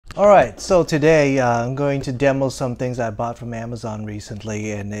Alright, so today I'm going to demo some things I bought from Amazon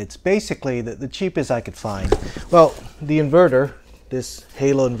recently, and it's basically the cheapest I could find. Well, the inverter, this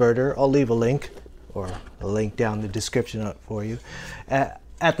Halo inverter, I'll leave a link, or a link down in the description for you.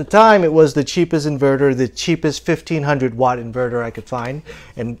 At the time, it was the cheapest inverter, the cheapest 1500 watt inverter I could find,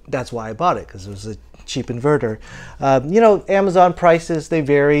 and that's why I bought it, because it was a cheap inverter. You know, Amazon prices, they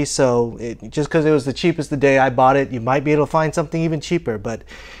vary, so just because it was the cheapest the day I bought it, you might be able to find something even cheaper. But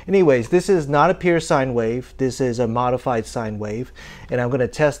anyways, this is not a pure sine wave, this is a modified sine wave, and I'm going to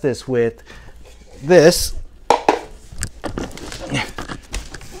test this with this.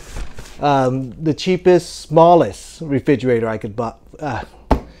 The cheapest, smallest refrigerator I could buy.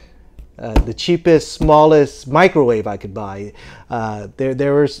 The cheapest, smallest microwave I could buy.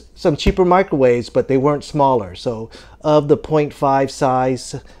 There were some cheaper microwaves, but they weren't smaller. So of the 0.5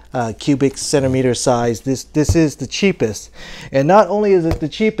 size, cubic centimeter size, this is the cheapest. And not only is it the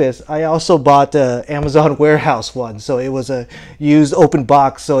cheapest, I also bought the Amazon warehouse one. So it was a used open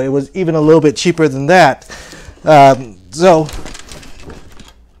box, so it was even a little bit cheaper than that. I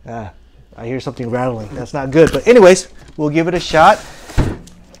hear something rattling. That's not good. But anyways, we'll give it a shot.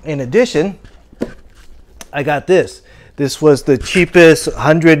 In addition, I got this. This was the cheapest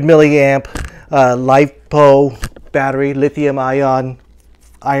 100 milliamp LiFePo battery, lithium ion,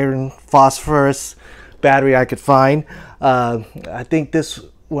 iron phosphorus battery I could find. I think this,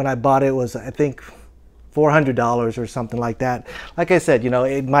 when I bought it, was I think $400 or something like that. Like I said, you know,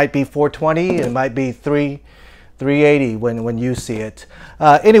 it might be $420, it might be $380 when you see it.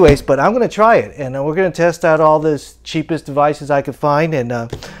 Anyways, but I'm going to try it, and we're going to test out all the cheapest devices I could find. And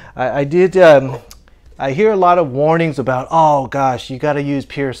I hear a lot of warnings about, oh gosh, you got to use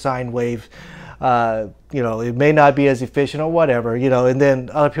pure sine wave. You know, it may not be as efficient or whatever, you know, and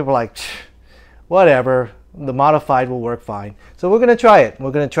then other people are like, whatever, the modified will work fine. So we're going to try it. We're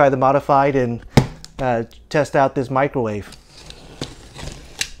going to try the modified and test out this microwave.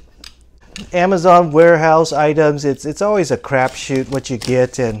 Amazon warehouse items, it's always a crapshoot what you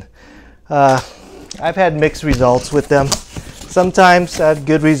get, and I've had mixed results with them. Sometimes I had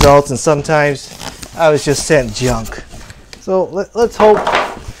good results, and sometimes I was just sent junk. So let's hope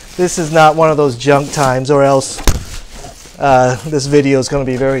this is not one of those junk times, or else this video is going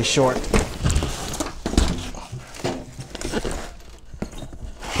to be very short.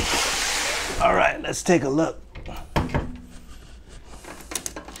 All right, let's take a look.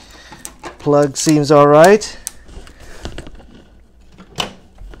 Plug seems all right.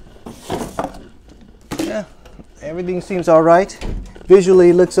 Yeah, everything seems all right.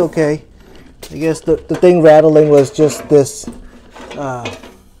 Visually looks okay. I guess the thing rattling was just this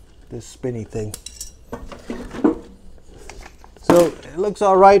this spinny thing. So it looks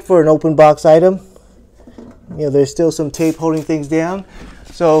all right for an open box item. You know, there's still some tape holding things down.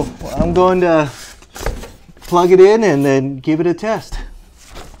 So I'm going to plug it in and then give it a test.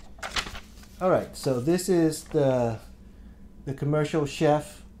 Alright, so this is the commercial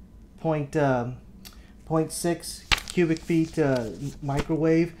chef 0.6 cubic feet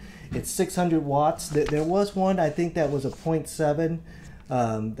microwave. It's 600 watts. There was one, I think that was a 0.7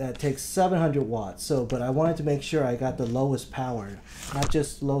 that takes 700 watts. So, but I wanted to make sure I got the lowest power, not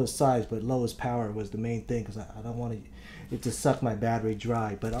just lowest size, but lowest power was the main thing, because I don't want it to suck my battery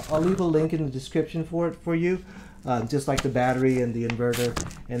dry. But I'll leave a link in the description for it for you. Just like the battery and the inverter,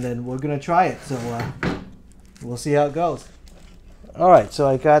 and then we're gonna try it, so we'll see how it goes. Alright, so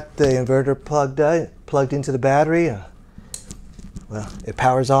I got the inverter plugged into the battery. Well, it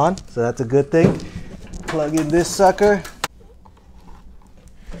powers on, so that's a good thing. Plug in this sucker.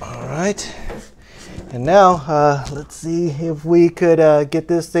 Alright, and now let's see if we could get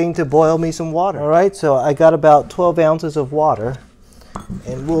this thing to boil me some water. Alright, so I got about 12 ounces of water,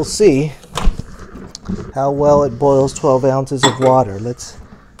 and we'll see how well it boils 12 ounces of water. Let's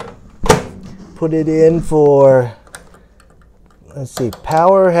put it in for, let's see,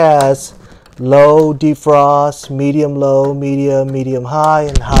 power has low defrost, medium low, medium high,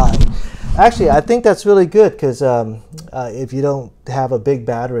 and high. Actually, I think that's really good, because if you don't have a big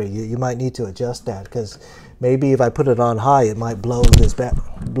battery, you might need to adjust that, because maybe if I put it on high, it might blow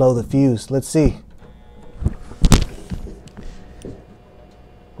the fuse. Let's see.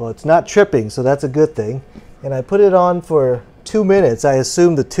 Well, it's not tripping, so that's a good thing. And I put it on for 2 minutes. I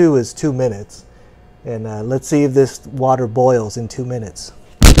assume the 2 is 2 minutes. And let's see if this water boils in 2 minutes.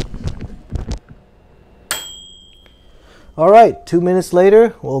 All right, 2 minutes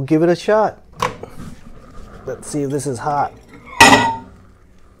later, we'll give it a shot. Let's see if this is hot.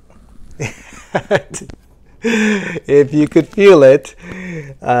 If you could feel it,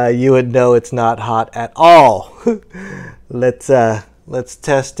 you would know it's not hot at all. Let's Let's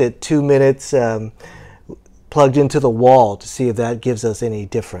test it 2 minutes plugged into the wall to see if that gives us any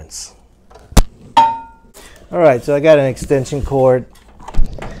difference. All right, so I got an extension cord.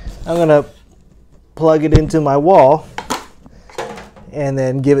 I'm gonna plug it into my wall and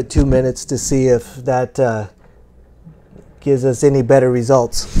then give it 2 minutes to see if that gives us any better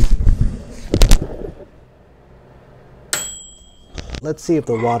results. Let's see if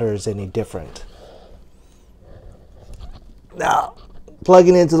the water is any different. Now,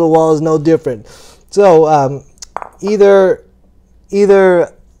 plugging into the wall is no different. So either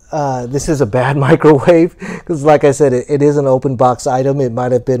this is a bad microwave, because like I said, it is an open box item. It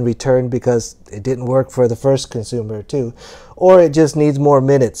might have been returned because it didn't work for the first consumer too, or it just needs more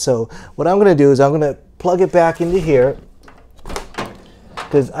minutes. So what I'm going to do is I'm going to plug it back into here,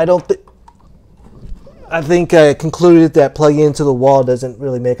 because I think I concluded that plugging into the wall doesn't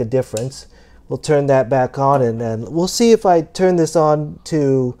really make a difference. We'll turn that back on, and then we'll see if I turn this on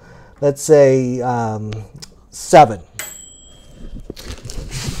to, let's say, 7.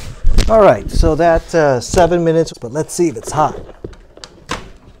 All right, so that's 7 minutes, but let's see if it's hot.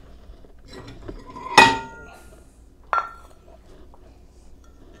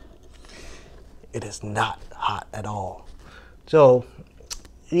 It is not hot at all. So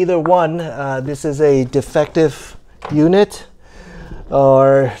either one, this is a defective unit,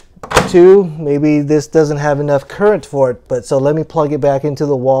 or 2, maybe this doesn't have enough current for it. But so let me plug it back into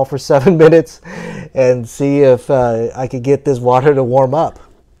the wall for 7 minutes and see if I could get this water to warm up.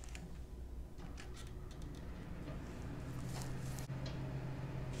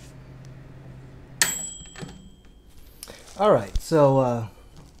 All right, so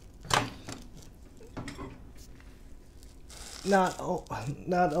not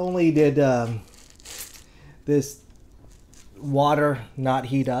only did this water not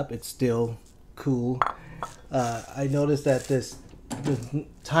heat up, it's still cool. I noticed that the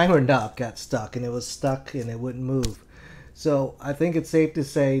timer knob got stuck, and it was stuck and it wouldn't move. So I think it's safe to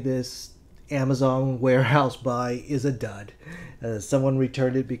say this Amazon warehouse buy is a dud. Someone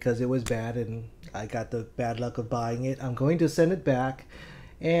returned it because it was bad, and I got the bad luck of buying it. I'm going to send it back,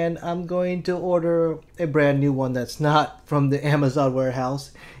 and I'm going to order a brand new one that's not from the Amazon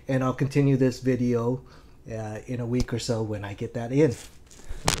warehouse, and I'll continue this video in a week or so when I get that in.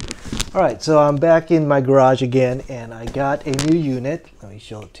 All right, so I'm back in my garage again, and I got a new unit. Let me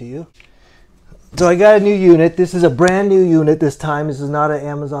show it to you. So I got a new unit. This is a brand new unit this time. This is not an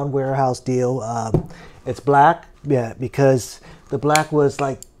Amazon warehouse deal. It's black, yeah, because the black was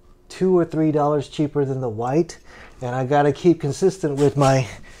like $2 or $3 cheaper than the white, and I gotta keep consistent with my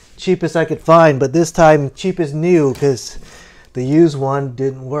cheapest I could find, but this time cheapest new, because the used one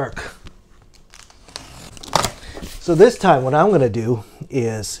didn't work. So this time what I'm going to do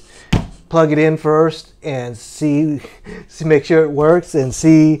is plug it in first and make sure it works, and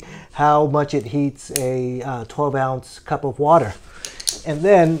see how much it heats a 12-ounce cup of water. And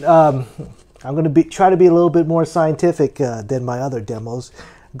then I'm going to try to be a little bit more scientific than my other demos.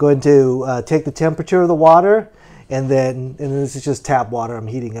 I'm going to take the temperature of the water, and this is just tap water I'm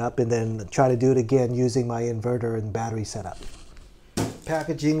heating up, and then try to do it again using my inverter and battery setup.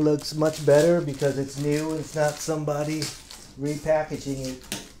 Packaging looks much better because it's new. It's not somebody repackaging it.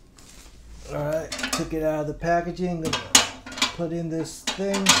 All right, took it out of the packaging. Gonna put in this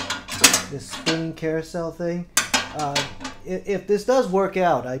thing, this spinning carousel thing. If this does work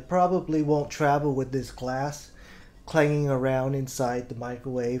out, I probably won't travel with this glass clanging around inside the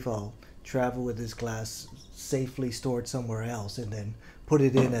microwave. I'll travel with this glass safely stored somewhere else, and then put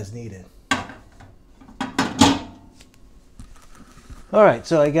it in as needed. All right,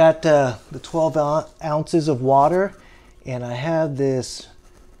 so I got the 12 ounces of water, and I have this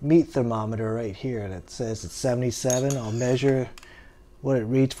meat thermometer right here that says it's 77. I'll measure what it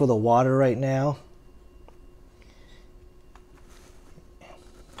reads for the water right now.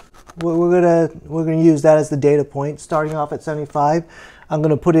 We're gonna use that as the data point, starting off at 75. I'm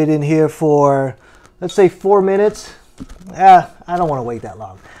gonna put it in here for, let's say, 4 minutes. I don't want to wait that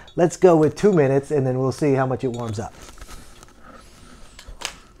long. Let's go with 2 minutes, and then we'll see how much it warms up.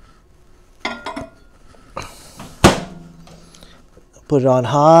 Put it on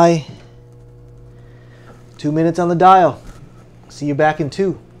high. 2 minutes on the dial. See you back in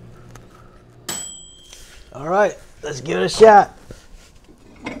 2. All right, let's give it a shot.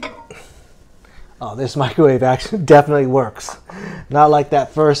 Oh, this microwave actually definitely works. Not like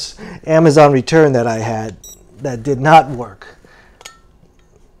that first Amazon return that I had that did not work.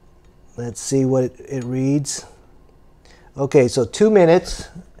 Let's see what it reads. Okay, so 2 minutes,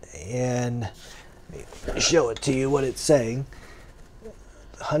 and let me show it to you what it's saying.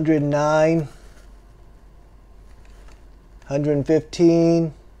 109,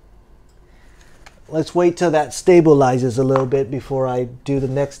 115. Let's wait till that stabilizes a little bit before I do the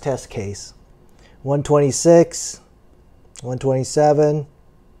next test case. 126, 127,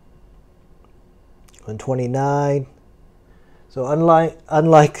 129. So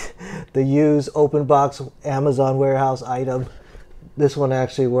unlike the used open box Amazon warehouse item, this one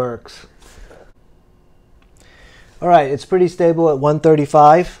actually works. All right, it's pretty stable at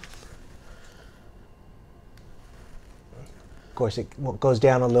 135. Of course, it goes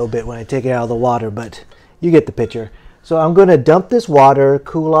down a little bit when I take it out of the water, but you get the picture. So I'm going to dump this water,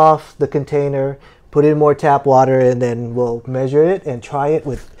 cool off the container, put in more tap water, and then we'll measure it and try it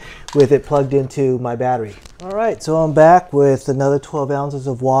with it plugged into my battery. All right, so I'm back with another 12 ounces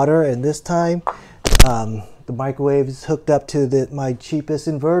of water, and this time the microwave is hooked up to my cheapest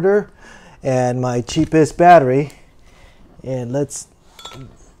inverter and my cheapest battery. And let's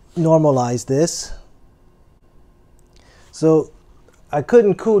normalize this. So I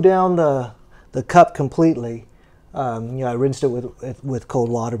couldn't cool down the cup completely. I rinsed it with cold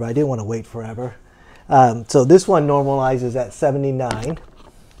water, but I didn't want to wait forever. So this one normalizes at 79.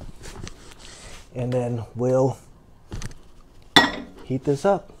 And then we'll heat this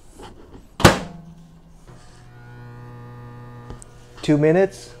up. 2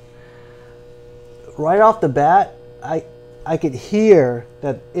 minutes. Right off the bat, I could hear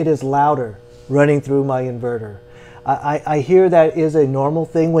that it is louder running through my inverter. I hear that is a normal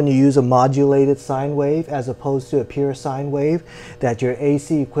thing when you use a modulated sine wave as opposed to a pure sine wave, that your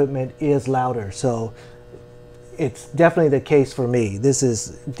AC equipment is louder. So it's definitely the case for me. This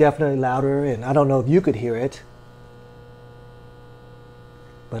is definitely louder, and I don't know if you could hear it,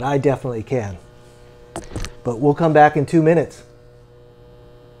 but I definitely can. But we'll come back in 2 minutes.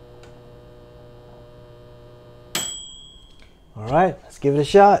 All right, let's give it a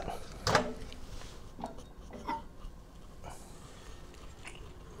shot.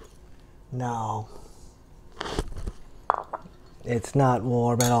 No, it's not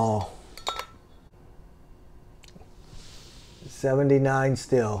warm at all. 79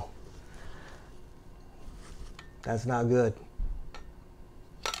 still. That's not good.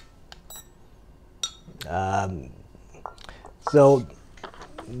 So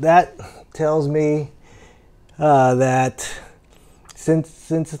that tells me that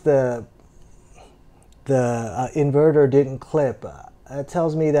since the inverter didn't clip, it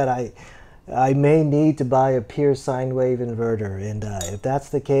tells me that I may need to buy a pure sine wave inverter, and if that's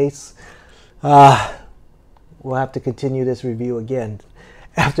the case, we'll have to continue this review again.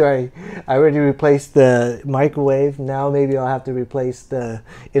 After I already replaced the microwave, now maybe I'll have to replace the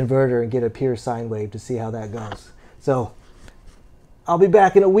inverter and get a pure sine wave to see how that goes. So I'll be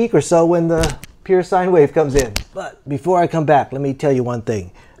back in a week or so when the pure sine wave comes in. But before I come back, let me tell you one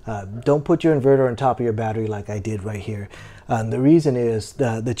thing. Don't put your inverter on top of your battery like I did right here. The reason is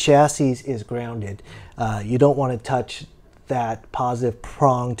the chassis is grounded. You don't want to touch that positive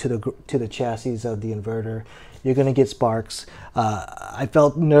prong to the chassis of the inverter. You're going to get sparks. I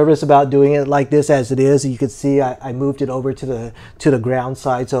felt nervous about doing it like this as it is. You could see I moved it over to the ground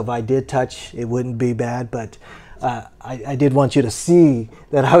side, so if I did touch, it wouldn't be bad. But I did want you to see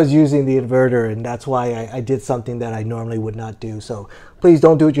that I was using the inverter, and that's why I did something that I normally would not do. So please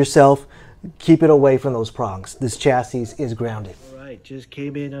don't do it yourself. Keep it away from those prongs. This chassis is grounded. All right, just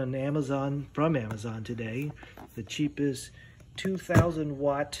came in on Amazon, from Amazon today. The cheapest 2,000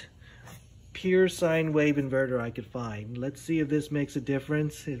 watt pure sine wave inverter I could find. Let's see if this makes a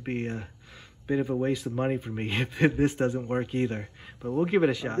difference. It'd be a bit of a waste of money for me if this doesn't work either, but we'll give it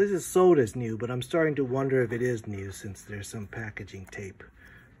a shot. This is sold as new, but I'm starting to wonder if it is new since there's some packaging tape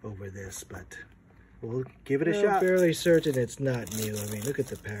over this, but we'll give it a shot. I'm fairly certain it's not new. I mean, look at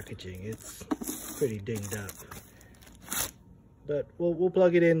the packaging. It's pretty dinged up, but we'll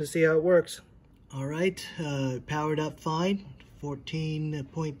plug it in to see how it works. All right, powered up fine,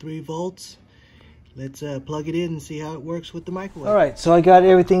 14.3 volts. Let's plug it in and see how it works with the microwave. All right, so I got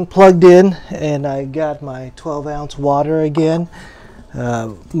everything plugged in, and I got my 12-ounce water again,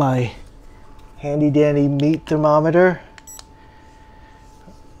 my handy-dandy meat thermometer.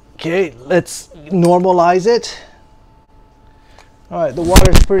 Okay, let's normalize it. All right, the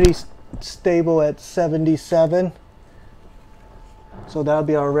water's pretty stable at 77, so that'll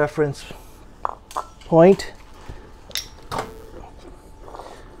be our reference point.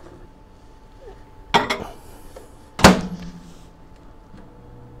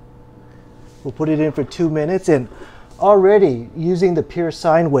 We'll put it in for 2 minutes, and already using the pure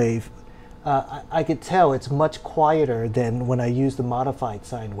sine wave, I could tell it's much quieter than when I used the modified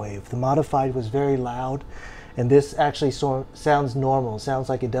sine wave. The modified was very loud, and this actually sounds normal. Sounds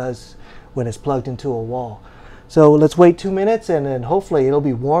like it does when it's plugged into a wall. So let's wait 2 minutes and then hopefully it'll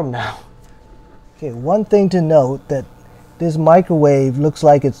be warm now. Okay, one thing to note, that this microwave looks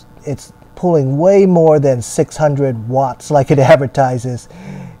like it's pulling way more than 600 watts like it advertises.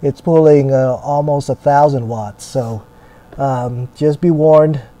 It's pulling almost 1,000 watts. So just be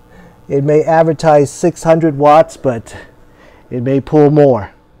warned, it may advertise 600 watts, but it may pull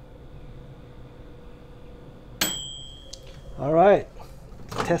more. All right,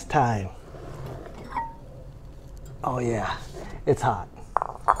 test time. Oh yeah, it's hot.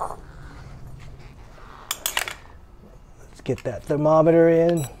 Let's get that thermometer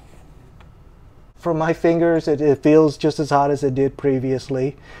in. For my fingers, it feels just as hot as it did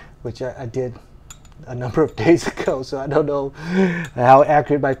previously, which I did a number of days ago, so I don't know how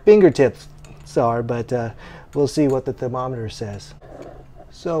accurate my fingertips are, but we'll see what the thermometer says.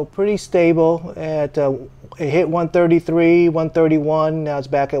 So pretty stable at it hit 133, 131, now it's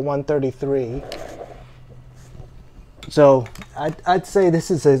back at 133. So I'd say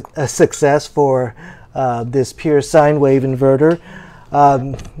this is a success for this pure sine wave inverter.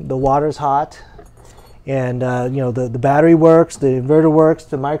 The water's hot, and you know, the battery works, the inverter works,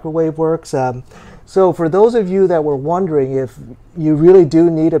 the microwave works. So for those of you that were wondering if you really do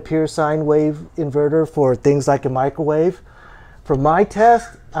need a pure sine wave inverter for things like a microwave, for my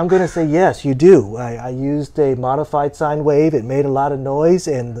test, I'm going to say yes, you do. I used a modified sine wave. It made a lot of noise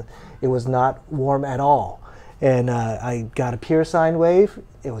and it was not warm at all. And I got a pure sine wave.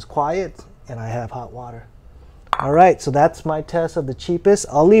 It was quiet and I have hot water. All right, so that's my test of the cheapest.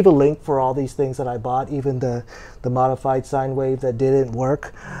 I'll leave a link for all these things that I bought, even the modified sine wave that didn't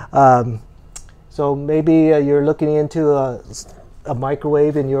work. So maybe you're looking into a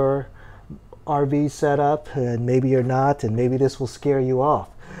microwave in your RV setup, and maybe you're not, and maybe this will scare you off.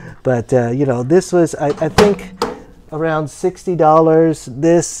 But you know, this was I think around $60.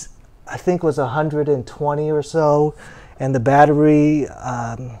 This I think was 120 or so, and the battery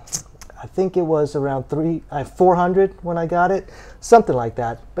I think it was around 400 when I got it, something like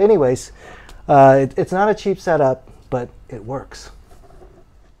that. But anyways, it's not a cheap setup, but it works.